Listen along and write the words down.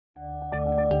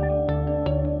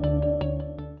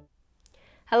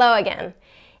Hello again.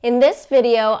 In this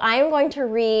video, I am going to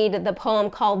read the poem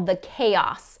called The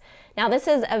Chaos. Now, this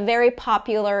is a very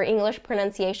popular English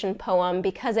pronunciation poem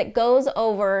because it goes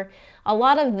over a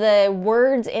lot of the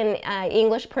words in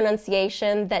English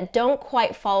pronunciation that don't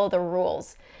quite follow the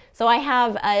rules. So I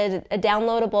have a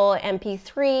downloadable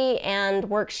MP3 and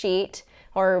worksheet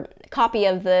or copy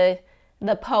of the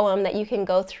poem that you can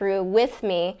go through with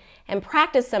me and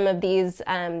practice some of these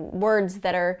words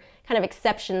that are kind of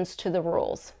exceptions to the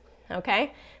rules.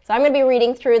 Okay? So I'm going to be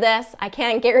reading through this. I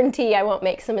can't guarantee I won't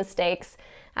make some mistakes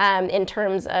in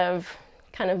terms of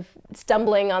kind of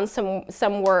stumbling on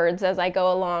some words as I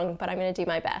go along, but I'm going to do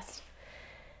my best.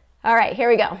 All right, here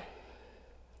we go.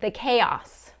 The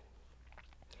Chaos.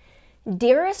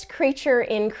 Dearest creature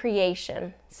in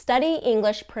creation, study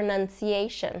English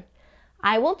pronunciation.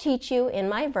 I will teach you in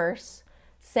my verse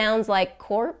sounds like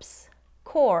corpse,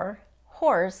 core,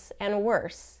 horse, and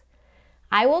worse.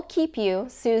 I will keep you,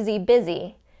 Susie,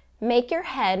 busy, make your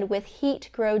head with heat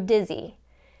grow dizzy.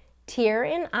 Tear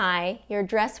in eye, your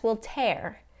dress will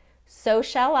tear, so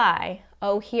shall I,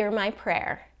 oh hear my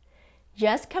prayer.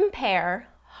 Just compare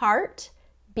heart,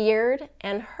 beard,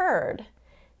 and herd,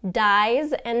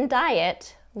 dyes and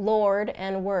diet, lord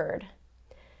and word.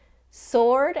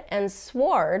 Sword and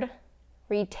sward,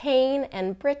 retain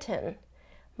and Britain,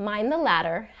 mind the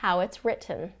latter, how it's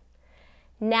written.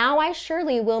 Now I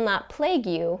surely will not plague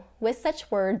you with such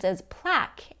words as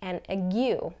plaque and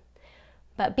ague,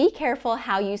 but be careful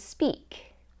how you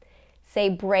speak. Say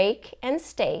break and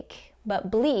stake, but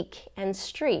bleak and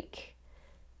streak.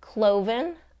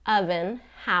 Cloven, oven,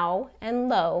 how and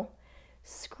low,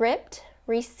 script,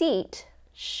 receipt,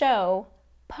 show,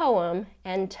 poem,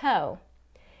 and toe.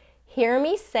 Hear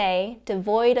me say,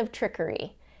 devoid of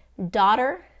trickery,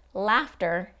 daughter,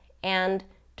 laughter, and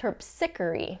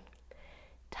terpsichore.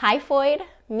 Typhoid,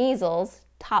 measles,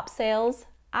 topsails,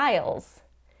 isles.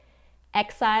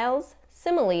 Exiles,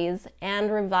 similes,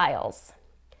 and reviles.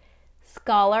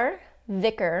 Scholar,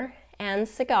 vicar, and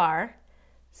cigar.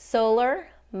 Solar,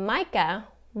 mica,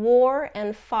 war,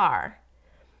 and far.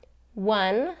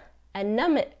 One,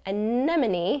 anemone,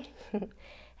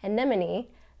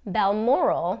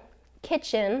 Balmoral,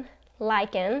 kitchen,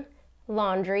 lichen,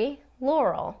 laundry,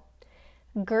 laurel.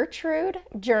 Gertrude,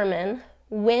 German,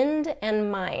 wind and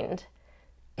mind.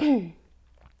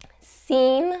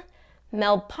 Scene,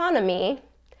 melpomene,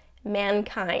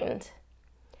 mankind.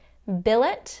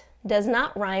 Billet does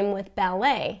not rhyme with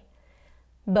ballet.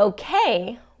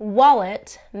 Bouquet,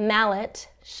 wallet, mallet,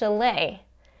 chalet.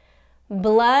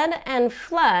 Blood and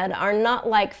flood are not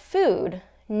like food,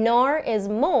 nor is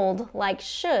mold like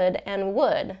should and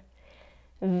would.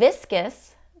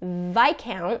 Viscous,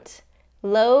 viscount,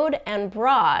 load and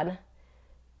broad.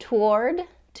 Toward,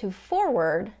 to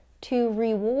forward, to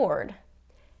reward.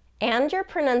 And your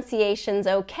pronunciation's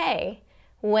okay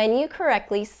when you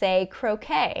correctly say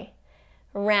croquet.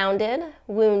 Rounded,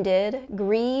 wounded,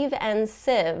 grieve and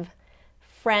sieve,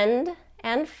 friend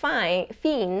and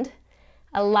fiend,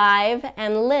 alive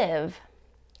and live.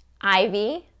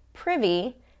 Ivy,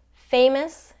 privy,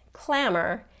 famous,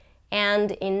 clamor,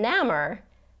 and enamor,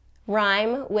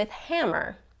 rhyme with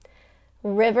hammer.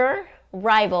 River,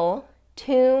 rival,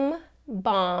 tomb,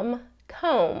 bomb,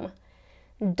 comb,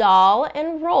 doll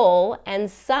and roll,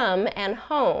 and some and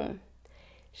home.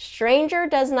 Stranger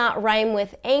does not rhyme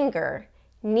with anger,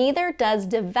 neither does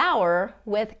devour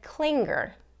with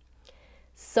clangor.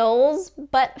 Souls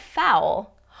but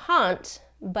foul, haunt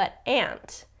but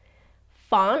ant.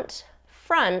 Font,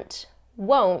 front,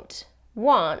 won't,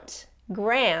 want,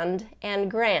 grand, and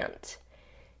grant.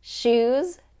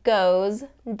 Shoes, goes,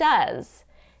 does.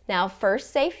 Now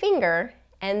first say finger,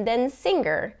 and then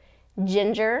singer,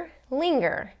 ginger,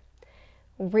 linger.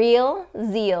 Real,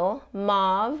 zeal,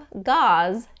 mauve,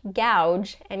 gauze,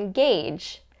 gouge, and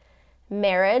gauge.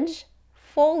 Marriage,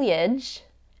 foliage,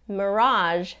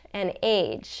 mirage, and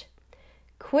age.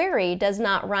 Query does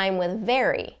not rhyme with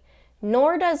very,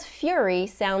 nor does fury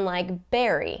sound like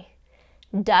bury.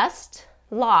 Dust,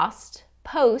 lost,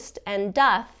 post, and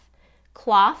doth,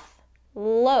 cloth,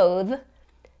 loathe,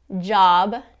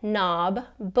 job, knob,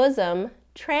 bosom,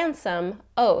 transom,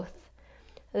 oath.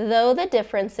 Though the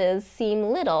differences seem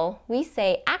little, we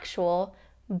say actual,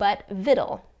 but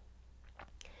victual.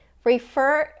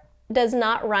 Refer does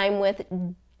not rhyme with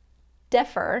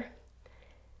defer.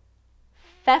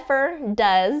 Pfeffer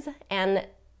does, and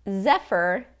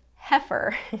zephyr,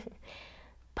 heifer.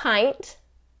 Mint,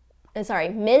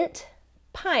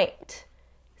 pint,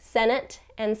 senate,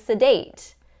 and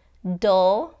sedate.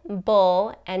 Dull,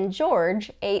 bull, and George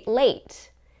ate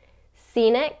late.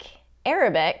 Scenic,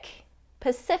 Arabic,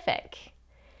 Pacific.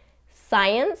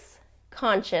 Science,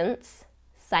 conscience,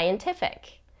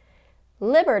 scientific.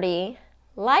 Liberty,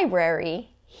 library,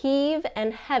 heave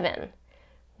and heaven.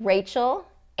 Rachel,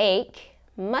 ache,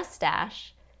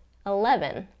 mustache,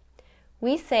 11.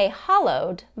 We say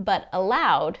hollowed but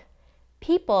allowed.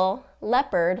 People,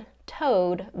 leopard,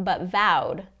 toad but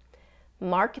vowed.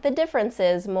 Mark the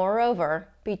differences, moreover,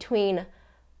 between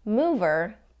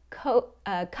mover,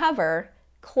 cover,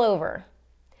 clover.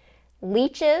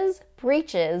 Leeches,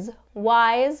 breeches,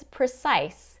 wise,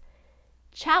 precise.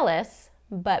 Chalice,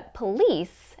 but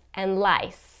police and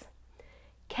lice.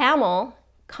 Camel,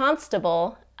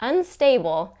 constable,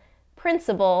 unstable,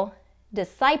 principal,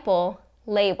 disciple,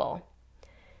 label.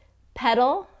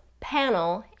 Pedal,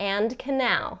 panel, and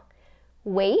canal.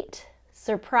 Wait,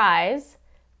 surprise,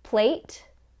 plate,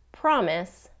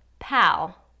 promise,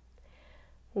 pal.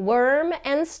 Worm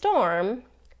and storm,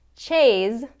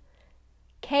 chaise,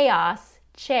 chaos,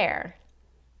 chair.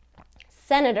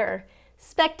 Senator,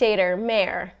 spectator,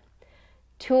 mayor.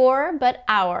 Tour but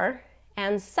hour,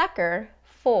 and sucker,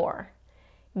 for.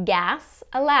 Gas,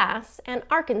 alas, and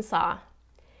Arkansas.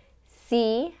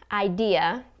 Sea,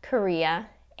 idea, Korea,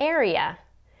 area.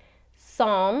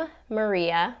 Psalm,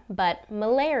 Maria, but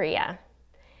malaria.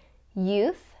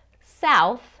 Youth,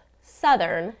 south,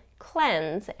 southern,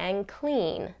 cleanse and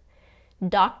clean.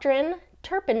 Doctrine,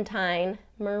 turpentine,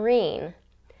 marine.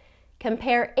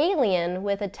 Compare alien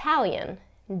with Italian,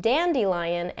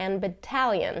 dandelion and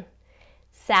battalion.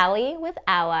 Sally with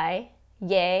ally,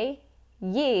 yea,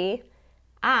 ye,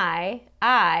 I,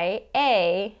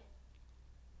 a,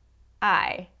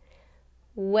 I.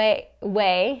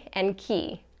 Way and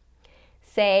key.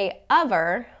 Say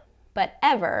over, but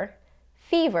ever,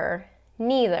 fever,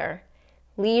 neither.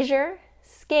 Leisure,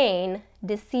 skein,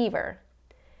 deceiver.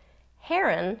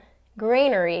 Heron,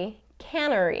 granary,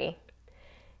 cannery.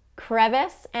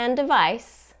 Crevice and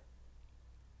device,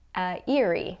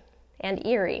 eerie and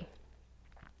eerie.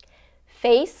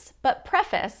 Face but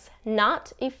preface,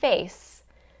 not efface.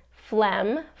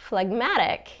 Phlegm,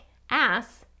 phlegmatic,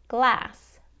 ass,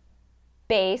 glass.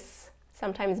 Base,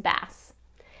 sometimes bass.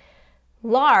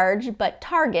 Large but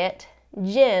target,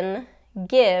 gin,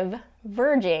 give,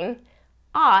 verging,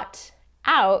 ought,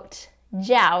 out,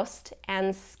 joust,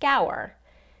 and scour.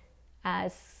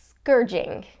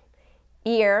 Scourging.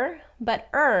 Ear, but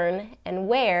earn, and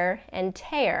wear, and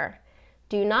tear.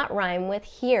 Do not rhyme with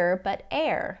here, but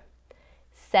air.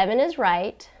 7 is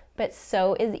right, but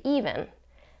so is even.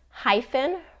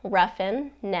 Hyphen,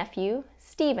 roughen, nephew,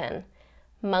 Stephen.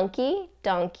 Monkey,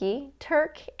 donkey,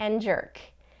 Turk, and jerk.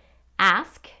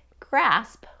 Ask,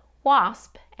 grasp,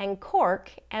 wasp, and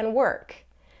cork, and work.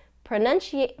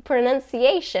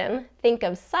 Pronunciation, think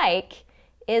of psych,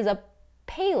 is a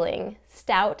paling,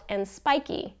 stout, and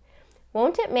spiky.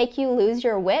 Won't it make you lose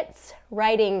your wits,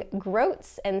 writing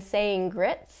groats and saying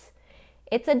grits?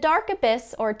 It's a dark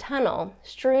abyss or tunnel,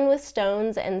 strewn with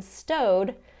stones and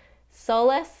stowed,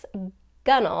 Solace,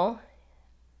 Gunnel,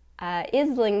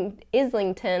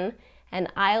 Islington,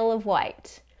 and Isle of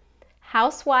Wight.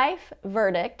 Housewife,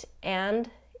 verdict, and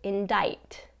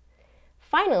indict.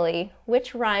 Finally,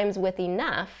 which rhymes with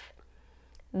enough,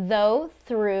 though,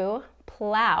 through,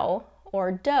 plow,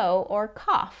 or dough, or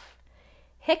cough.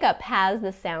 Hiccup has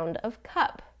the sound of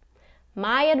cup.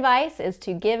 My advice is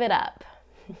to give it up.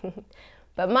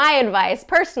 But my advice,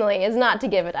 personally, is not to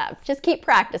give it up. Just keep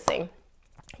practicing.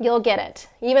 You'll get it.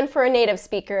 Even for a native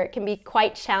speaker, it can be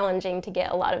quite challenging to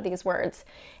get a lot of these words.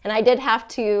 And I did have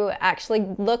to actually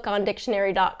look on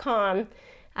dictionary.com,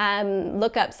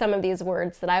 look up some of these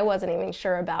words that I wasn't even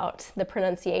sure about the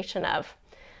pronunciation of.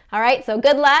 All right, so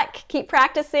good luck, keep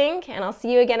practicing, and I'll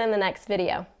see you again in the next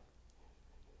video.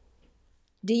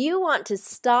 Do you want to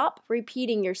stop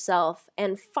repeating yourself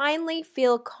and finally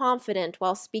feel confident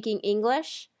while speaking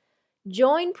English?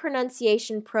 Join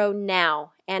Pronunciation Pro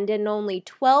now, and in only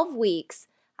 12 weeks,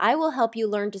 I will help you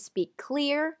learn to speak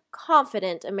clear,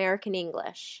 confident American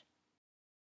English.